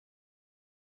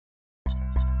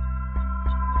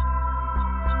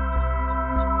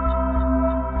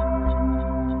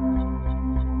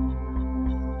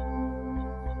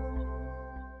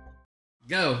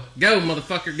Go,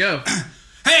 motherfucker, go.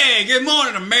 Hey, good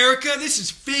morning, America. This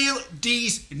is Phil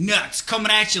Dease Nuts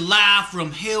coming at you live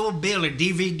from Hillbilly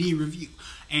DVD Review.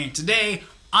 And today,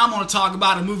 I'm going to talk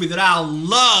about a movie that I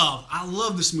love. I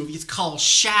love this movie. It's called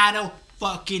Shadow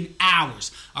fucking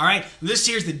Hours. Alright? This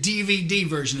here's the DVD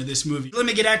version of this movie. Let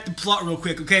me get at the plot real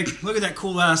quick, okay? Look at that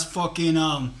cool ass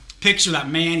fucking picture of that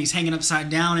man. He's hanging upside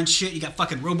down and shit. You got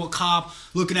fucking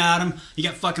RoboCop looking at him. You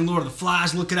got fucking Lord of the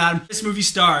Flies looking at him. This movie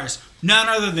stars none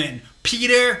other than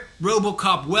Peter,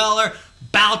 RoboCop Weller,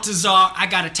 Balthazar. I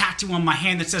got a tattoo on my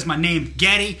hand that says my name,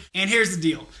 Getty. And here's the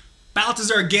deal.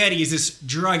 Balthazar Getty is this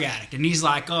drug addict. And he's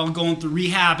like, oh, I'm going through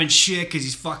rehab and shit because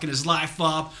he's fucking his life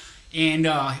up. And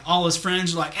all his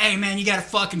friends are like, hey man, you gotta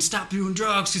fucking stop doing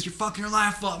drugs because you're fucking your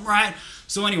life up, right?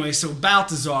 So anyway, so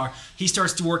Balthazar, he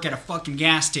starts to work at a fucking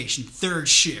gas station, third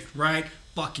shift, right?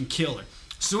 Fucking killer.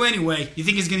 So anyway, you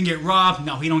think he's gonna get robbed?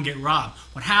 No, he don't get robbed.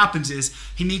 What happens is,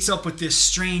 he meets up with this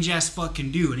strange ass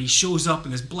fucking dude, and he shows up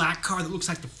in this black car that looks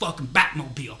like the fucking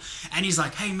Batmobile. And he's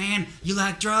like, hey man, you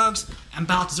like drugs? And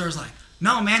Balthazar's like,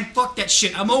 no man, fuck that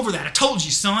shit, I'm over that, I told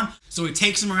you son. So he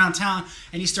takes him around town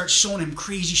and he starts showing him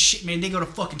crazy shit, man. They go to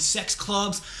fucking sex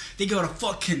clubs, they go to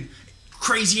fucking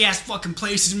crazy ass fucking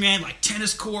places, man, like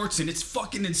tennis courts, and it's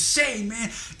fucking insane, man.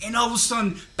 And all of a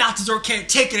sudden, Balthazar can't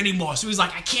take it anymore, so he's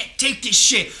like, I can't take this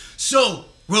shit. So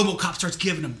RoboCop starts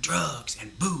giving him drugs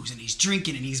and booze, and he's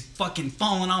drinking, and he's fucking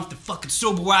falling off the fucking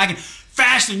sober wagon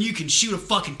faster than you can shoot a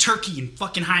fucking turkey in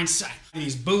fucking hindsight. And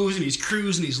he's boozing, he's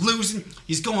cruising, he's losing,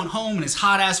 he's going home, and his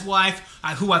hot-ass wife,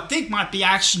 who I think might be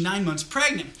actually 9 months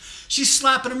pregnant, she's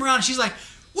slapping him around, and she's like,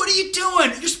 what are you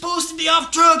doing? You're supposed to be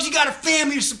off drugs, you got a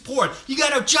family to support, you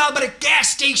got a job at a gas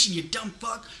station, you dumb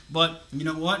fuck. But, you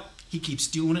know what? He keeps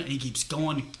doing it, and he keeps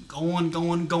going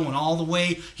all the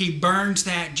way. He burns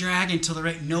that dragon until there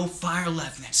ain't no fire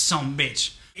left in that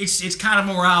sumbitch. It's kind of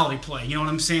a morality play, you know what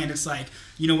I'm saying? It's like,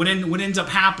 you know, what ends up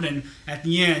happening at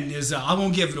the end is, I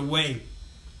won't give it away,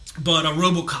 but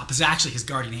RoboCop is actually his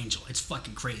guardian angel. It's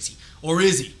fucking crazy. Or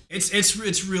is he?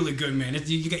 It's really good, man.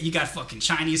 You got fucking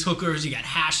Chinese hookers, you got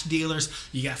hash dealers,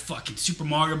 you got fucking Super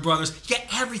Mario Brothers, you got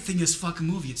everything in this fucking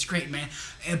movie. It's great, man.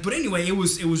 But anyway, it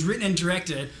was written and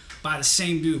directed by the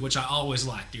same dude, which I always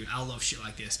like, dude. I love shit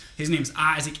like this. His name's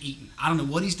Eaton. I don't know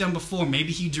what he's done before.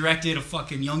 Maybe he directed a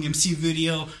fucking Young MC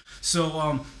video. So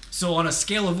on a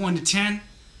scale of 1 to 10,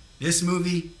 this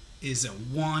movie is a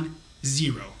 1-0.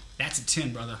 That's a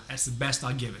 10, brother. That's the best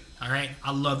I'll give it. All right?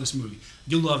 I love this movie.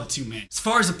 You'll love it too, man. As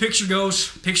far as the picture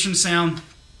goes, picture and sound,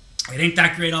 it ain't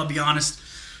that great, I'll be honest.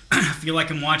 I feel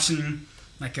like I'm watching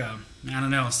like a, I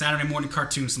don't know, Saturday morning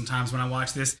cartoon sometimes when I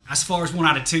watch this. As far as 1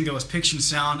 out of 10 goes, picture and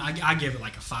sound, I give it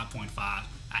like a 5.5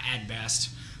 at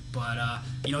best. But,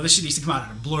 you know, this shit needs to come out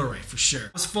on a Blu-ray for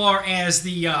sure. As far as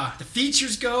the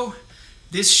features go,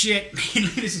 this shit, man,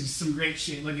 this is some great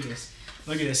shit. Look at this.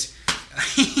 Look at this.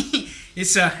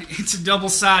 It's a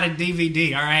double-sided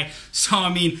DVD, all right. So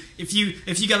I mean, if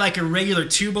you got like a regular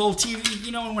tube-old TV,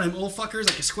 you know, one of them old fuckers,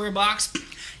 like a square box,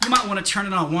 you might want to turn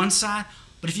it on one side.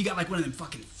 But if you got like one of them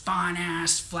fucking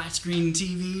fine-ass flat-screen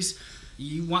TVs,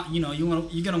 you're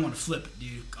gonna want to flip it,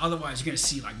 dude. Otherwise, you're gonna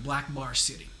see like Black Bar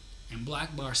City, and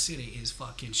Black Bar City is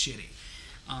fucking shitty.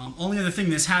 Only other thing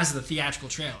this has is the theatrical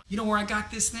trailer. You know where I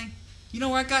got this thing? You know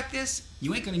where I got this?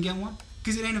 You ain't gonna get one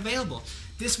because it ain't available.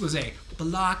 This was a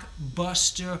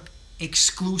Blockbuster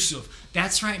exclusive.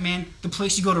 That's right, man. The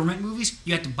place you go to rent movies,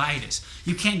 you have to buy this.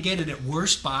 You can't get it at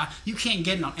Worst Buy. You can't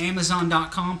get it on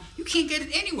Amazon.com. You can't get it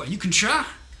anywhere. You can try.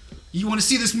 You want to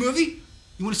see this movie?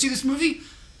 You want to see this movie?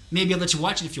 Maybe I'll let you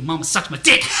watch it if your mama sucks my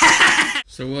dick.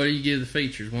 So what do you give the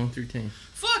features, 1 through 10?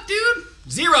 Fuck, dude.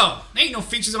 0. There ain't no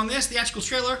features on this. Theatrical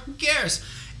trailer. Who cares?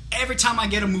 Every time I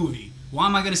get a movie, why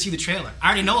am I going to see the trailer? I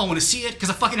already know I want to see it because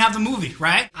I fucking have the movie,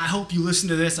 right? I hope you listen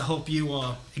to this. I hope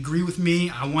you agree with me.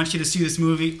 I want you to see this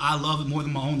movie. I love it more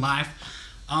than my own life.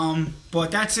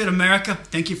 But that's it, America.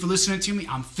 Thank you for listening to me.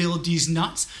 I'm Phil Dease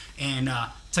Nuts. And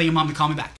tell your mom to call me back.